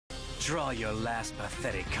Draw your last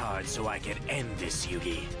pathetic card so I can end this,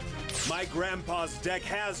 Yugi. My grandpa's deck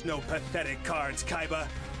has no pathetic cards, Kaiba.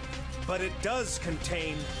 But it does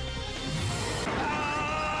contain...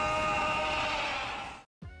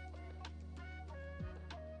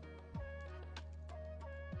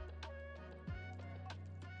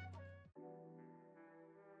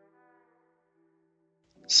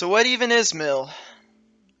 So what even is Mill?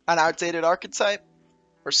 An outdated archetype?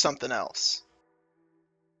 Or something else?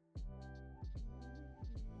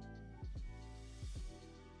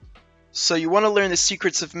 So you want to learn the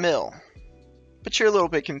secrets of Mill, but you're a little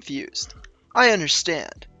bit confused. I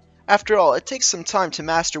understand. After all, it takes some time to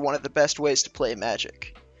master one of the best ways to play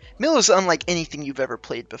Magic. Mill is unlike anything you've ever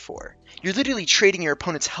played before. You're literally trading your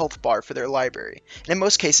opponent's health bar for their library, and in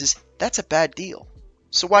most cases, that's a bad deal.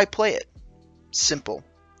 So why play it? Simple.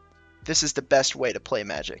 This is the best way to play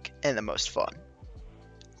Magic, and the most fun.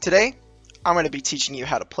 Today, I'm going to be teaching you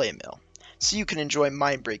how to play Mill, so you can enjoy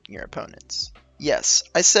mind-breaking your opponents. Yes,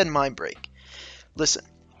 I said mind-break. Listen,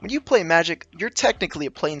 when you play Magic, you're technically a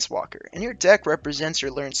Planeswalker, and your deck represents your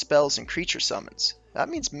learned spells and creature summons. That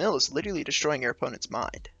means Mill is literally destroying your opponent's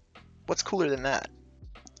mind. What's cooler than that?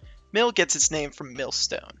 Mill gets its name from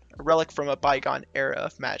Millstone, a relic from a bygone era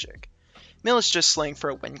of Magic. Mill is just slang for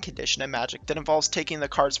a win condition in Magic that involves taking the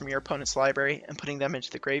cards from your opponent's library and putting them into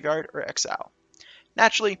the graveyard or exile.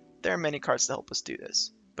 Naturally, there are many cards to help us do this,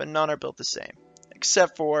 but none are built the same,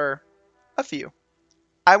 except for a few.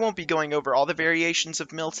 I won't be going over all the variations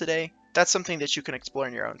of Mill today. That's something that you can explore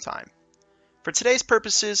in your own time. For today's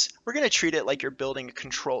purposes, we're going to treat it like you're building a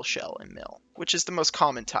control shell in Mill, which is the most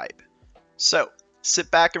common type. So, sit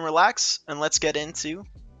back and relax, and let's get into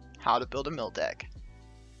how to build a Mill deck.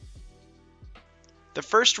 The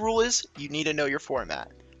first rule is you need to know your format.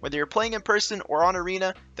 Whether you're playing in person or on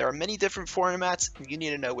Arena, there are many different formats, and you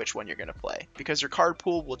need to know which one you're going to play, because your card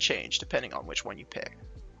pool will change depending on which one you pick.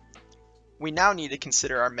 We now need to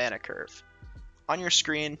consider our mana curve. On your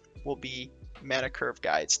screen will be mana curve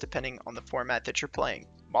guides depending on the format that you're playing.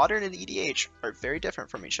 Modern and EDH are very different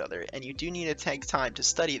from each other, and you do need to take time to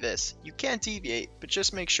study this. You can deviate, but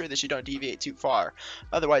just make sure that you don't deviate too far,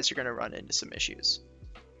 otherwise you're going to run into some issues.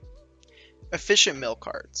 Efficient Mill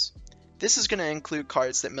cards. This is going to include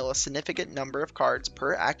cards that mill a significant number of cards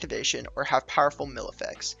per activation or have powerful mill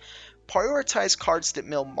effects. Prioritize cards that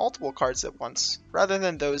mill multiple cards at once, rather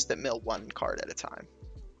than those that mill one card at a time.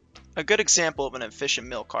 A good example of an efficient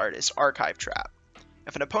mill card is Archive Trap.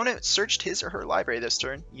 If an opponent searched his or her library this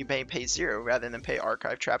turn, you may pay 0 rather than pay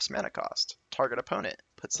Archive Trap's mana cost. Target opponent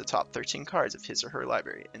puts the top 13 cards of his or her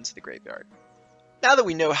library into the graveyard. Now that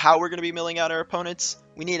we know how we're going to be milling out our opponents,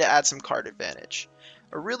 we need to add some card advantage.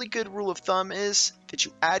 A really good rule of thumb is that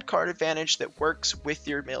you add card advantage that works with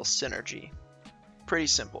your mill synergy. Pretty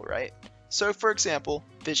simple, right? So for example,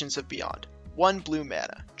 Visions of Beyond. 1 blue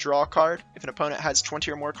mana, draw a card. If an opponent has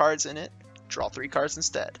 20 or more cards in it, draw 3 cards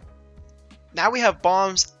instead. Now we have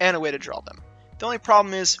bombs and a way to draw them. The only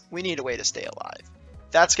problem is we need a way to stay alive.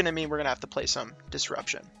 That's going to mean we're going to have to play some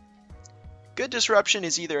disruption. Good disruption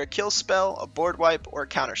is either a kill spell, a board wipe, or a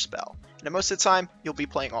counter spell, and most of the time you'll be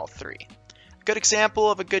playing all 3. A good example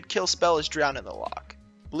of a good kill spell is Drown in the Loch.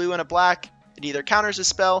 Blue and a black, it either counters a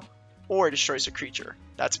spell or destroys a creature.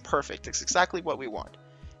 That's perfect, it's exactly what we want.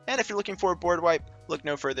 And if you're looking for a board wipe, look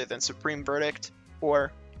no further than Supreme Verdict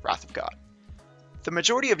or Wrath of God. The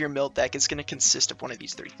majority of your mill deck is going to consist of one of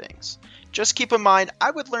these 3 things. Just keep in mind,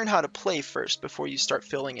 I would learn how to play first before you start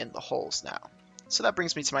filling in the holes now. So that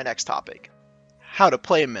brings me to my next topic. How to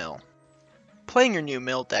play Mill. Playing your new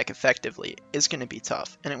Mill deck effectively is going to be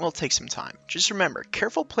tough, and it will take some time. Just remember,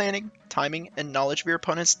 careful planning, timing, and knowledge of your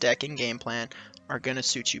opponent's deck and game plan are going to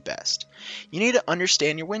suit you best. You need to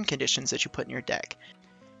understand your win conditions that you put in your deck.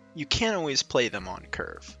 You can't always play them on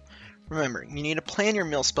curve. Remember, you need to plan your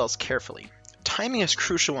mill spells carefully. Timing is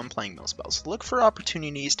crucial when playing mill spells. Look for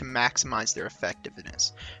opportunities to maximize their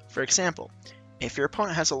effectiveness. For example, if your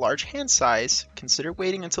opponent has a large hand size, consider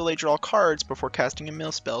waiting until they draw cards before casting a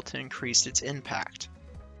mill spell to increase its impact.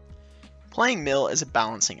 Playing mill is a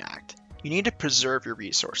balancing act. You need to preserve your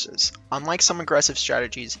resources. Unlike some aggressive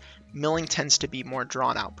strategies, milling tends to be a more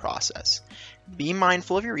drawn out process. Be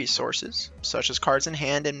mindful of your resources, such as cards in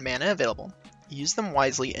hand and mana available. Use them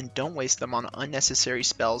wisely and don't waste them on unnecessary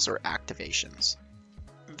spells or activations.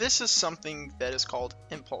 This is something that is called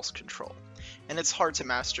impulse control, and it's hard to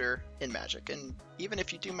master in Magic, and even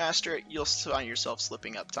if you do master it, you'll find yourself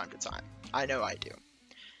slipping up time to time. I know I do.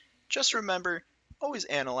 Just remember, always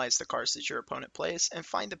analyze the cards that your opponent plays and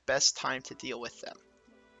find the best time to deal with them.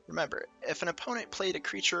 Remember, if an opponent played a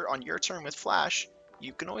creature on your turn with Flash,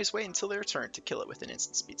 you can always wait until their turn to kill it with an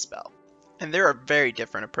instant speed spell. And there are very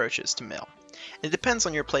different approaches to mill. It depends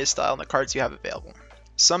on your playstyle and the cards you have available.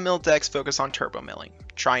 Some mill decks focus on turbo milling,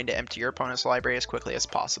 trying to empty your opponent's library as quickly as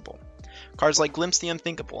possible. Cards like Glimpse the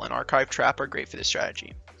Unthinkable and Archive Trap are great for this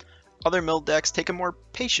strategy. Other mill decks take a more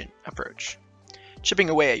patient approach, chipping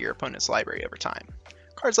away at your opponent's library over time.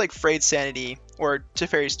 Cards like Frayed Sanity or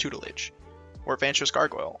Teferi's Tutelage or Vantress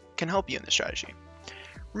Gargoyle can help you in this strategy.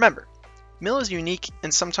 Remember, mill is a unique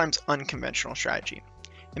and sometimes unconventional strategy.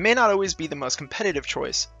 It may not always be the most competitive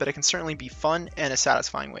choice, but it can certainly be fun and a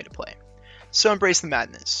satisfying way to play. So embrace the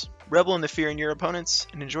madness, revel in the fear in your opponents,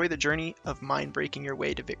 and enjoy the journey of mind-breaking your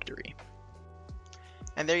way to victory.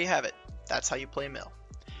 And there you have it. That's how you play mill.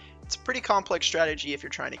 It's a pretty complex strategy if you're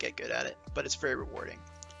trying to get good at it, but it's very rewarding.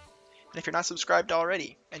 And if you're not subscribed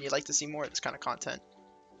already and you'd like to see more of this kind of content,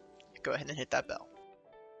 go ahead and hit that bell.